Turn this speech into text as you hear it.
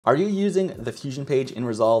Are you using the Fusion page in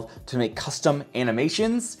Resolve to make custom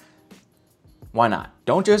animations? Why not?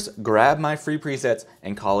 Don't just grab my free presets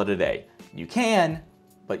and call it a day. You can,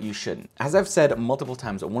 but you shouldn't. As I've said multiple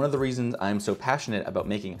times, one of the reasons I'm so passionate about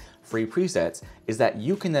making free presets is that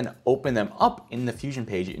you can then open them up in the Fusion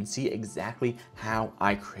page and see exactly how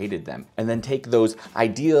I created them, and then take those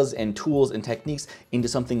ideas and tools and techniques into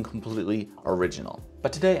something completely original.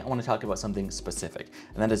 But today I want to talk about something specific,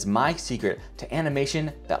 and that is my secret to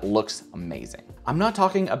animation that looks amazing. I'm not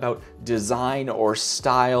talking about design or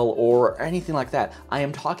style or anything like that. I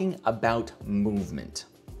am talking about movement.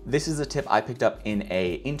 This is a tip I picked up in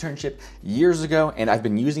an internship years ago, and I've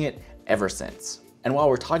been using it ever since. And while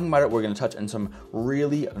we're talking about it, we're going to touch on some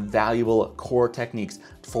really valuable core techniques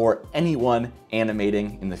for anyone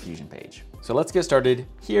animating in the Fusion page. So let's get started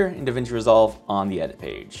here in DaVinci Resolve on the edit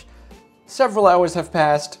page. Several hours have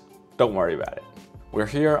passed, don't worry about it. We're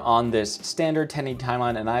here on this standard 1080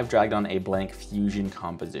 timeline, and I've dragged on a blank Fusion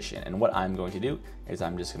composition. And what I'm going to do is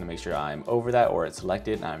I'm just going to make sure I'm over that or it's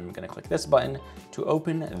selected, and I'm going to click this button to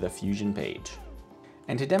open the Fusion page.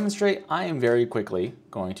 And to demonstrate, I am very quickly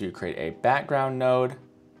going to create a background node,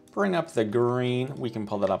 bring up the green, we can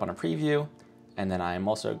pull that up on a preview, and then I am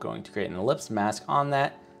also going to create an ellipse mask on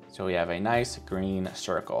that, so we have a nice green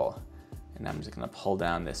circle. And I'm just going to pull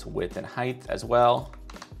down this width and height as well.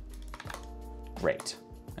 Great.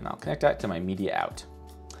 And I'll connect that to my media out.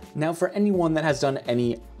 Now, for anyone that has done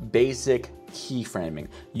any basic keyframing,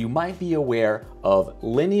 you might be aware of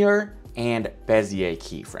linear and Bezier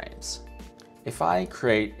keyframes. If I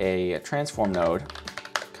create a transform node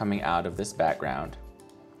coming out of this background,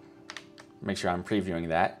 make sure I'm previewing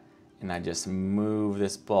that, and I just move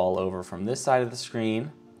this ball over from this side of the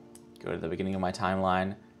screen, go to the beginning of my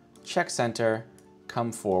timeline, check center,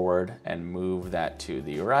 come forward, and move that to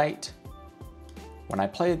the right. When I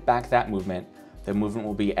play back that movement, the movement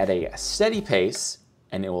will be at a steady pace,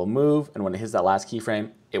 and it will move, and when it hits that last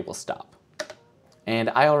keyframe, it will stop. And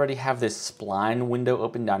I already have this spline window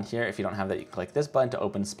open down here. If you don't have that, you can click this button to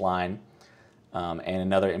open spline. And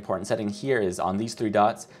another important setting here is on these three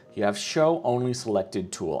dots, you have show only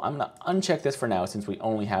selected tool. I'm gonna uncheck this for now since we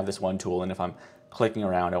only have this one tool, and if I'm clicking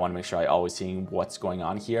around, I wanna make sure I always see what's going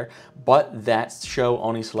on here. But that show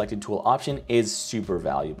only selected tool option is super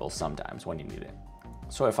valuable sometimes when you need it.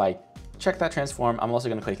 So if I check that transform, I'm also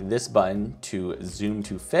gonna click this button to zoom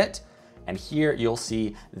to fit. And here you'll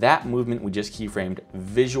see that movement we just keyframed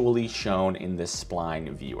visually shown in this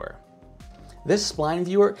spline viewer. This spline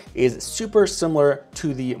viewer is super similar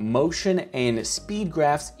to the motion and speed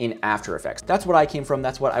graphs in After Effects. That's what I came from,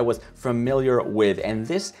 that's what I was familiar with. And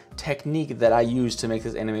this technique that I use to make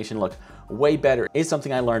this animation look way better is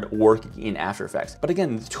something I learned working in After Effects. But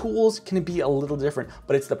again, the tools can be a little different,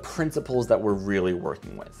 but it's the principles that we're really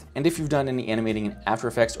working with. And if you've done any animating in After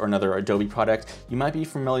Effects or another Adobe product, you might be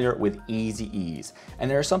familiar with Easy Ease. And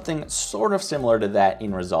there's something sort of similar to that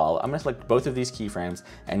in Resolve. I'm gonna select both of these keyframes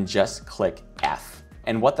and just click F.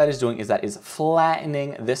 And what that is doing is that is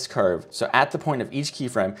flattening this curve. So at the point of each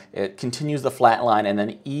keyframe, it continues the flat line and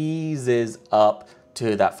then eases up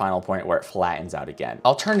to that final point where it flattens out again.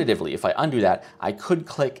 Alternatively, if I undo that, I could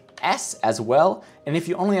click S as well, and if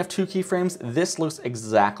you only have two keyframes, this looks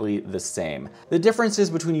exactly the same. The differences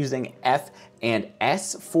between using F and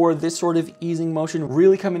S for this sort of easing motion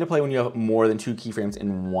really come into play when you have more than two keyframes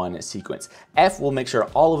in one sequence. F will make sure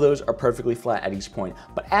all of those are perfectly flat at each point,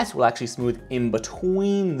 but S will actually smooth in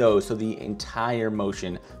between those so the entire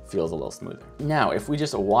motion feels a little smoother. Now, if we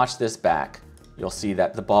just watch this back, you'll see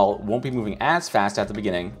that the ball won't be moving as fast at the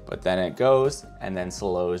beginning, but then it goes and then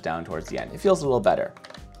slows down towards the end. It feels a little better.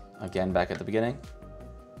 Again, back at the beginning,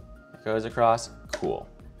 it goes across, cool.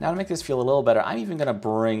 Now to make this feel a little better, I'm even gonna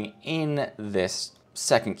bring in this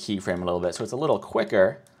second keyframe a little bit so it's a little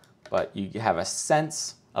quicker, but you have a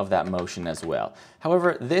sense of that motion as well.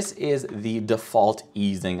 However, this is the default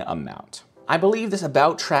easing amount. I believe this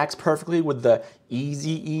about tracks perfectly with the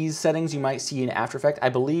easy ease settings you might see in After Effects. I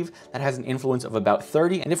believe that has an influence of about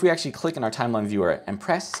 30. And if we actually click in our timeline viewer and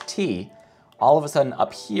press T, all of a sudden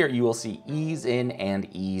up here, you will see ease in and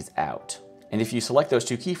ease out. And if you select those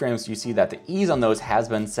two keyframes, you see that the ease on those has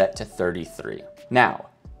been set to 33. Now,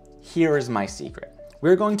 here is my secret.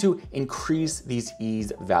 We're going to increase these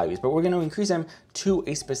ease values, but we're going to increase them to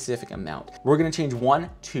a specific amount. We're going to change one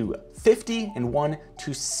to 50 and one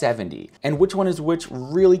to 70. And which one is which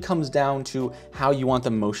really comes down to how you want the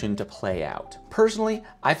motion to play out. Personally,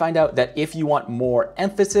 I find out that if you want more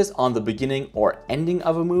emphasis on the beginning or ending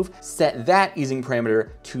of a move, set that easing parameter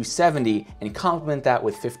to 70 and complement that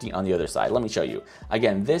with 50 on the other side. Let me show you.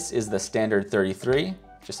 Again, this is the standard 33,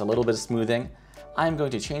 just a little bit of smoothing. I'm going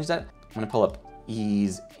to change that. I'm going to pull up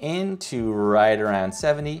ease in to right around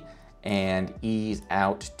 70 and ease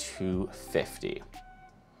out to 50.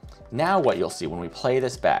 Now what you'll see when we play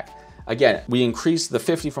this back, again, we increase the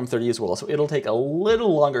 50 from 30 as well, so it'll take a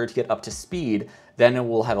little longer to get up to speed, then it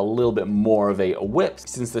will have a little bit more of a whip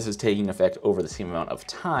since this is taking effect over the same amount of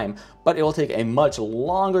time, but it will take a much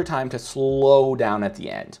longer time to slow down at the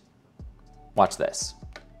end. Watch this.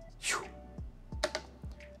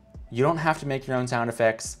 You don't have to make your own sound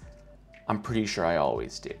effects. I'm pretty sure I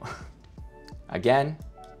always do. Again.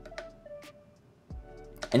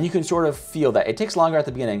 And you can sort of feel that it takes longer at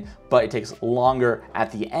the beginning, but it takes longer at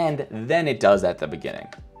the end than it does at the beginning.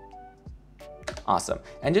 Awesome.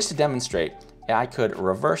 And just to demonstrate, I could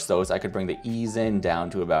reverse those. I could bring the ease in down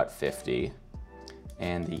to about 50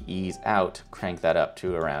 and the ease out, crank that up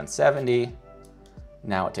to around 70.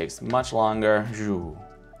 Now it takes much longer.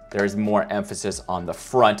 There's more emphasis on the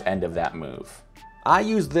front end of that move. I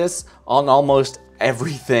use this on almost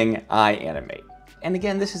everything I animate. And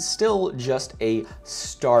again, this is still just a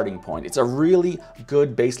starting point. It's a really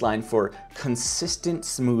good baseline for consistent,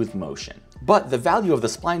 smooth motion. But the value of the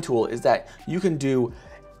spline tool is that you can do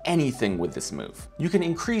anything with this move. You can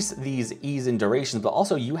increase these ease and durations, but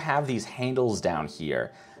also you have these handles down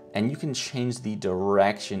here and you can change the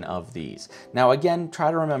direction of these. Now again,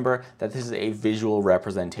 try to remember that this is a visual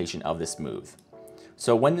representation of this move.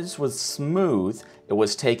 So when this was smooth, it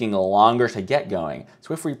was taking longer to get going.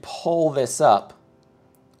 So if we pull this up,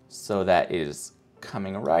 so that it is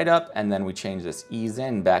coming right up, and then we change this ease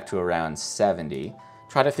in back to around 70.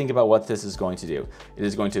 Try to think about what this is going to do. It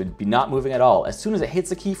is going to be not moving at all. As soon as it hits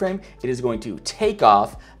the keyframe, it is going to take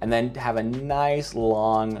off and then have a nice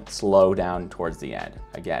long slow down towards the end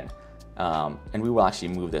again. And we will actually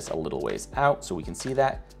move this a little ways out so we can see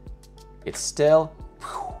that. It's still,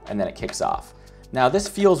 and then it kicks off. Now this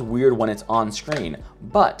feels weird when it's on screen,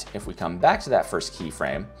 but if we come back to that first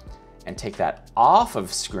keyframe, and take that off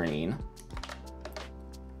of screen,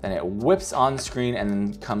 then it whips on screen and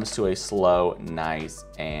then comes to a slow, nice,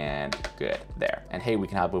 and good there. And hey, we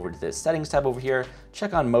can hop over to this settings tab over here,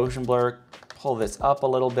 check on motion blur, pull this up a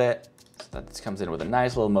little bit, so that this comes in with a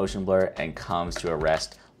nice little motion blur and comes to a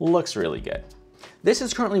rest. Looks really good. This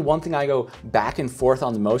is currently one thing I go back and forth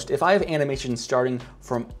on the most. If I have animation starting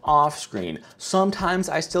from off screen, sometimes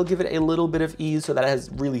I still give it a little bit of ease so that it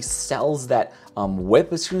really sells that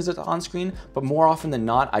whip as soon as it's on screen, but more often than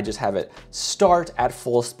not, I just have it start at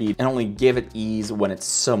full speed and only give it ease when it's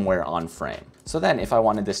somewhere on frame. So then if I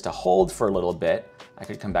wanted this to hold for a little bit, I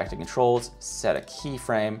could come back to controls, set a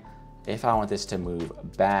keyframe. If I want this to move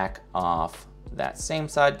back off that same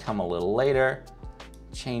side, come a little later,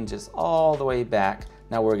 change this all the way back.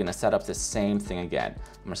 Now we're gonna set up the same thing again.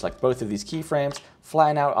 I'm gonna select both of these keyframes,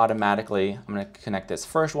 flatten out automatically. I'm gonna connect this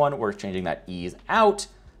first one. We're changing that ease out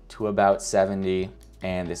to about 70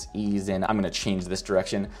 and this ease in. I'm gonna change this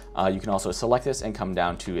direction. You can also select this and come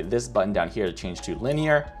down to this button down here to change to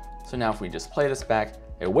linear. So now if we just play this back,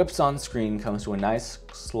 it whips on screen, comes to a nice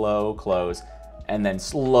slow close, and then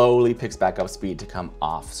slowly picks back up speed to come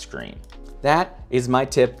off screen. That is my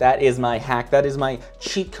tip, that is my hack, that is my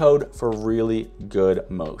cheat code for really good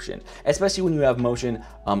motion. Especially when you have motion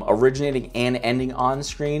originating and ending on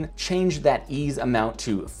screen, change that ease amount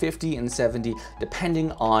to 50 and 70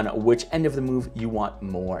 depending on which end of the move you want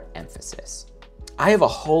more emphasis. I have a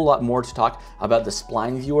whole lot more to talk about the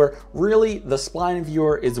spline viewer. Really, the spline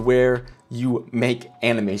viewer is where you make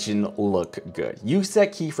animation look good. You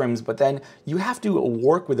set keyframes, but then you have to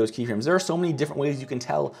work with those keyframes. There are so many different ways you can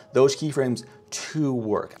tell those keyframes to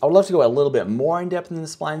work. I would love to go a little bit more in depth in the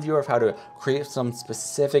spline viewer of how to create some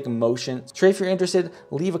specific motion. So if you're interested,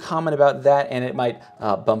 leave a comment about that and it might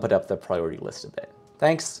bump it up the priority list a bit.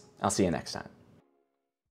 Thanks, I'll see you next time.